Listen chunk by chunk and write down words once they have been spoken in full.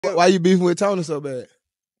Why you beefing with Tony so bad?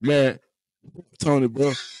 Man, Tony, bro.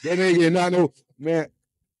 That nigga is not no, man.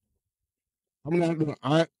 I'm not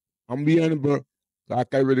gonna, I'm be honest, bro. I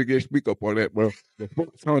can't really get speak up on that, bro. But fuck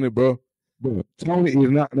Tony, bro. Bro, Tony is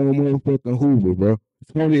not no motherfucking Hoover, bro.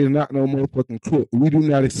 Tony is not no motherfucking crook. We do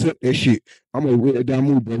not accept that shit. I'm gonna wear it down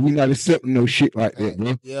move, bro. We not accepting no shit like that,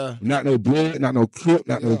 bro. Yeah. Not no blood, not no crook,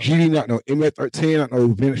 not no GD, not no MS-13, not no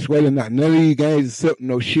Venezuela, not none of these guys accepting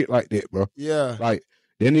no shit like that, bro. Yeah. Like,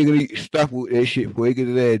 that nigga need to stop with that shit before he get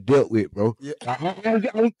his ass dealt with, bro. Yeah.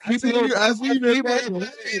 I see you,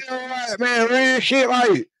 man, real shit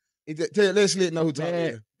like Let's let know who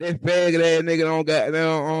talking. That faggot ass nigga don't got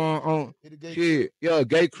on shit. Yo,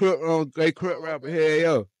 gay crook rapper here,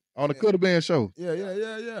 yo. On the Coulda Been show.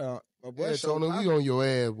 Yeah. My boy, Tony, we on your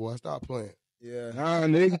ass, boy. Stop playing. Yeah. Nah,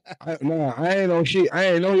 nigga. I ain't on shit. I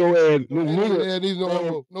ain't on your ass.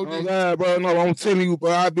 No, God, bro. No, I'm telling you,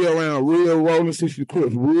 bro. I be around real rolling 60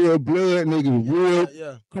 Crips, real blood niggas, real.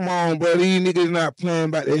 Yeah. Come on, bro. These niggas not playing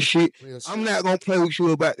about that shit. I'm not gonna play with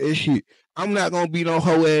you about that shit. I'm not gonna be no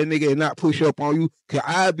hoe ass nigga and not push up on you. Cause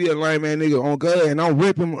I be a lame ass nigga on God and I'm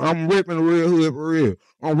ripping the real hood for real.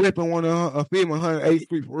 I'm ripping one of a female 108th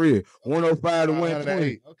Street for real. 105 to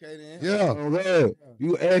 120. Okay then. Yeah. On God.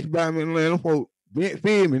 You ask about me, man. Them folks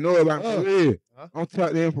feel me, know about me for real. I'm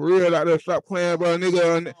talking them for real out there. Stop playing, bro,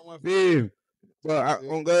 nigga. Yeah. But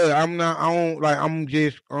on God, I'm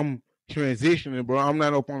transitioning, bro. I'm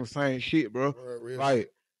not up on the same shit, bro.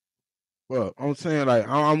 Like, bro, I'm saying, like,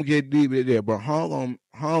 I'm getting deep with that, bro. Home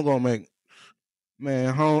gonna make,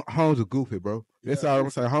 man, Home's a goofy, bro. That's all I'm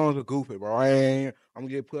saying. Home's a goofy, bro. I'm gonna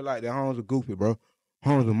get put like that. Home's a goofy, bro.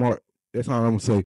 Home's a mark. That's all I'm gonna say.